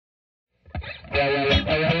What's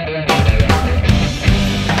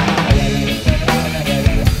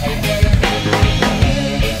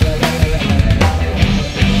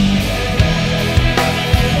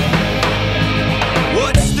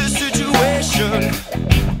the situation?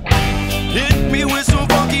 Hit me with some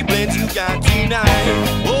funky blends you got tonight.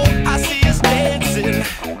 Oh, I see us dancing in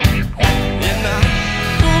the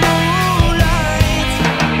moonlight.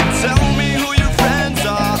 Tell me who your friends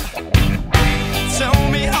are. Tell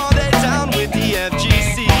me, are they down with the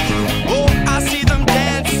FGC? Oh, I see them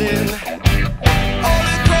dancing all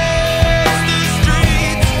across the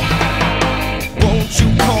street. Won't you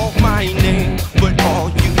call my name? But all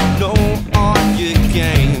you know are your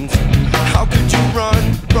games. How could you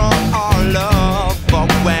run from our love?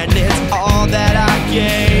 But when it's all that I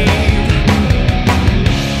gave,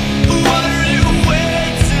 what are you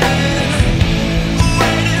waiting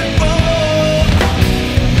for?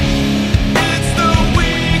 It's the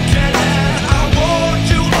weekend and I want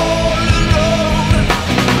you all alone.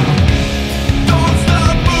 Don't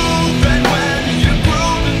stop moving when you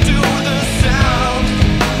groove into the sound.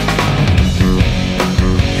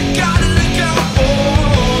 You gotta look out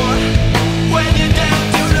for when you're down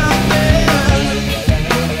to nothing.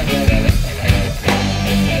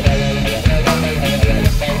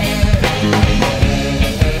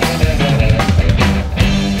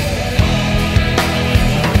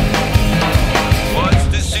 What's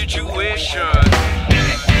the situation?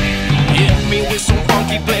 Hit me with some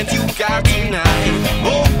funky blends you got tonight.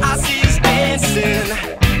 Oh, I see us dancing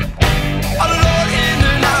alone in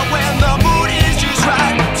the night when the mood is just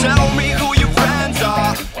right. Tell me who your friends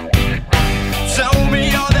are. Tell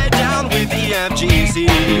me, are they down with the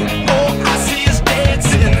FGC?